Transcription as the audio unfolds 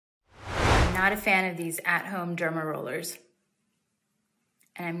not a fan of these at-home derma rollers.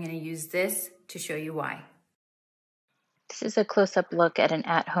 And I'm going to use this to show you why. This is a close-up look at an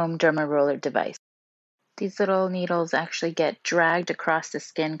at-home derma roller device. These little needles actually get dragged across the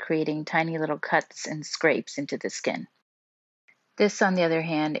skin, creating tiny little cuts and scrapes into the skin. This, on the other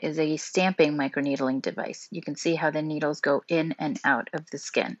hand, is a stamping microneedling device. You can see how the needles go in and out of the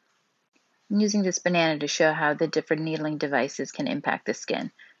skin. I'm using this banana to show how the different needling devices can impact the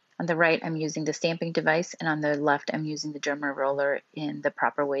skin. On the right, I'm using the stamping device, and on the left, I'm using the derma roller in the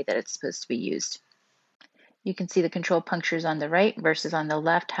proper way that it's supposed to be used. You can see the control punctures on the right versus on the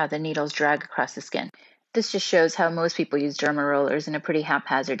left, how the needles drag across the skin. This just shows how most people use derma rollers in a pretty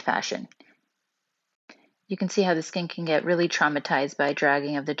haphazard fashion. You can see how the skin can get really traumatized by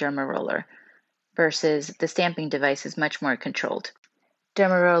dragging of the derma roller, versus the stamping device is much more controlled.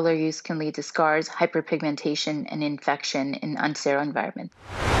 Derma roller use can lead to scars, hyperpigmentation, and infection in unsterile environments.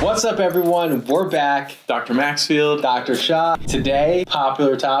 What's up, everyone? We're back. Dr. Maxfield, Dr. Shah. Today,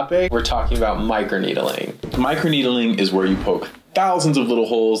 popular topic, we're talking about microneedling. Microneedling is where you poke thousands of little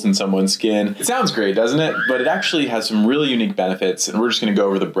holes in someone's skin. It sounds great, doesn't it? But it actually has some really unique benefits, and we're just going to go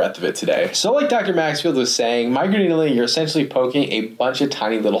over the breadth of it today. So like Dr. Maxfield was saying, microneedling, you're essentially poking a bunch of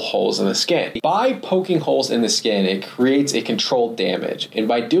tiny little holes in the skin. By poking holes in the skin, it creates a controlled damage. And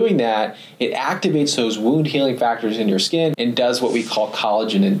by doing that, it activates those wound healing factors in your skin and does what we call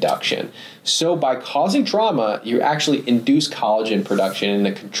collagen induction. So by causing trauma, you actually induce collagen production in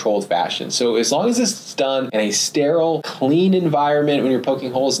a controlled fashion. So as long as this is done in a sterile, clean environment when you're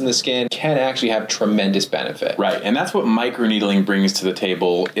poking holes in the skin, can actually have tremendous benefit. Right, and that's what microneedling brings to the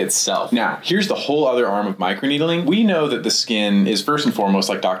table itself. Now, here's the whole other arm of microneedling. We know that the skin is first and foremost,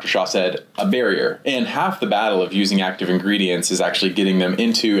 like Dr. Shah said, a barrier. And half the battle of using active ingredients is actually getting them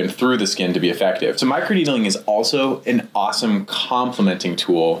into and through the skin to be effective. So microneedling is also an awesome complementing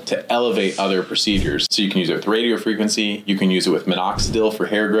tool to elevate other procedures. So you can use it with radio frequency, you can use it with minoxidil for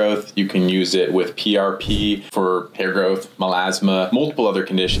hair growth, you can use it with PRP for hair growth, melasma, multiple other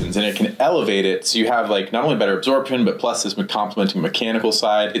conditions, and it can elevate it so you have like not only better absorption, but plus this complementing mechanical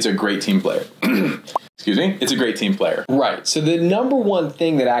side. It's a great team player. Excuse me? It's a great team player. Right. So the number one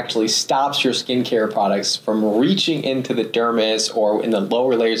thing that actually stops your skincare products from reaching into the dermis or in the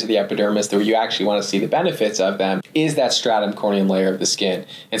lower layers of the epidermis where you actually want to see the benefits of them is that stratum corneum layer of the skin.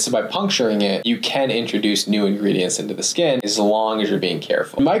 And so by puncturing it, you can introduce new ingredients into the skin as long as you're being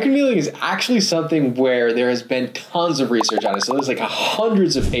careful. Microneedling is actually something where there has been tons of research on it. So there's like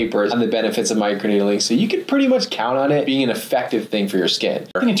hundreds of papers on the benefits of microneedling. So you can pretty much count on it being an effective thing for your skin.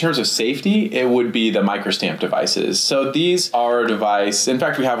 I think in terms of safety, it would be the microstamp devices. So these are a device, in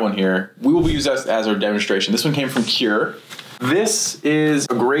fact we have one here. We will use this as our demonstration. This one came from Qure. This is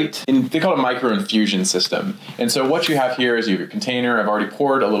a great, they call it micro infusion system. And so what you have here is you have your container. I've already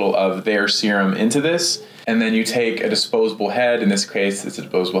poured a little of their serum into this. And then you take a disposable head. In this case, it's a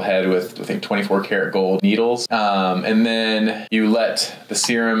disposable head with, I think, 24 karat gold needles. And then you let the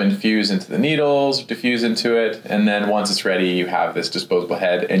serum infuse into the needles, diffuse into it. And then once it's ready, you have this disposable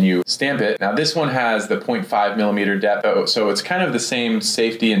head and you stamp it. Now this one has the 0.5 millimeter depth. So it's kind of the same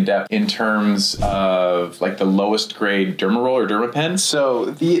safety and depth in terms of like the lowest grade derma roll or derma pen. So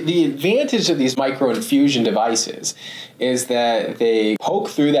the advantage of these micro infusion devices is that they poke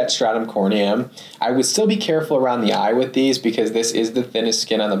through that stratum corneum. I would still be careful around the eye with these because this is the thinnest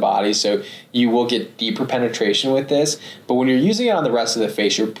skin on the body, so you will get deeper penetration with this. But when you're using it on the rest of the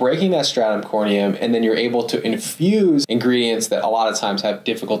face, you're breaking that stratum corneum and then you're able to infuse ingredients that a lot of times have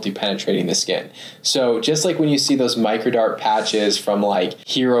difficulty penetrating the skin. So just like when you see those microdart patches from like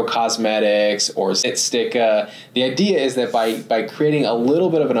Hero Cosmetics or Stika, the idea is that by creating a little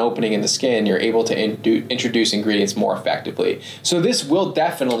bit of an opening in the skin, you're able to introduce ingredients more effectively. So this will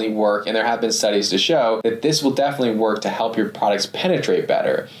definitely work, and there have been studies to show that this will definitely work to help your products penetrate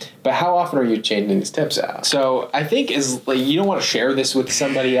better. But how often are you changing these tips out? So I think is like you don't want to share this with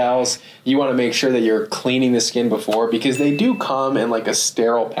somebody else. You want to make sure that you're cleaning the skin before, because they do come in like a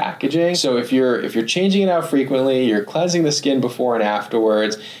sterile packaging. So if you're changing it out frequently, you're cleansing the skin before and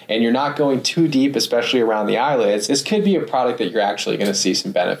afterwards, and you're not going too deep, especially around the eyelids, this could be a product that you're actually going to see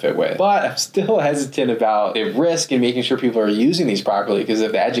some benefit with. But I'm still hesitant about the risk in making sure people are using these properly, because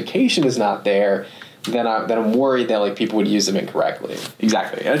if the education is not there, then I'm worried that like people would use them incorrectly.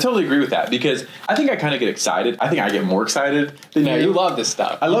 Exactly. And I totally agree with that because I think I kind of get excited. I think I get more excited than No, you love this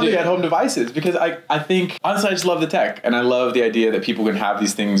stuff. I love the at-home devices because I think, honestly, I just love the tech. And I love the idea that people can have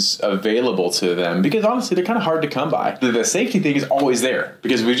these things available to them because, honestly, they're kind of hard to come by. The safety thing is always there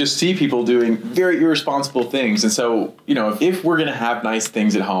because we just see people doing very irresponsible things. And so, you know, if we're going to have nice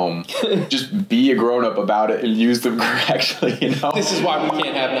things at home, just be a grown-up about it and use them correctly, you know? This is why we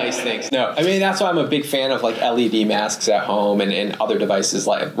can't have nice things. No, I mean, that's why I'm a big fan of like LED masks at home and other devices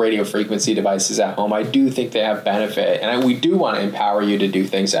like radio frequency devices at home. I do think they have benefit, and we do want to empower you to do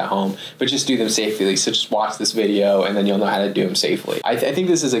things at home, but just do them safely. So just watch this video and then you'll know how to do them safely. I think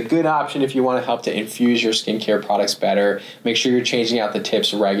this is a good option if you want to help to infuse your skincare products better. Make sure you're changing out the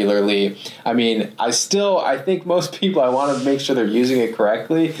tips regularly. I mean, I think most people, I want to make sure they're using it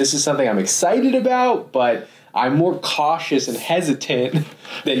correctly. This is something I'm excited about, but I'm more cautious and hesitant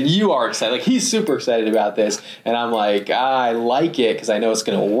than you are excited. Like, he's super excited about this, and I'm like, I like it because I know it's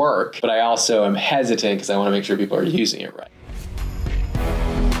going to work, but I also am hesitant because I want to make sure people are using it right.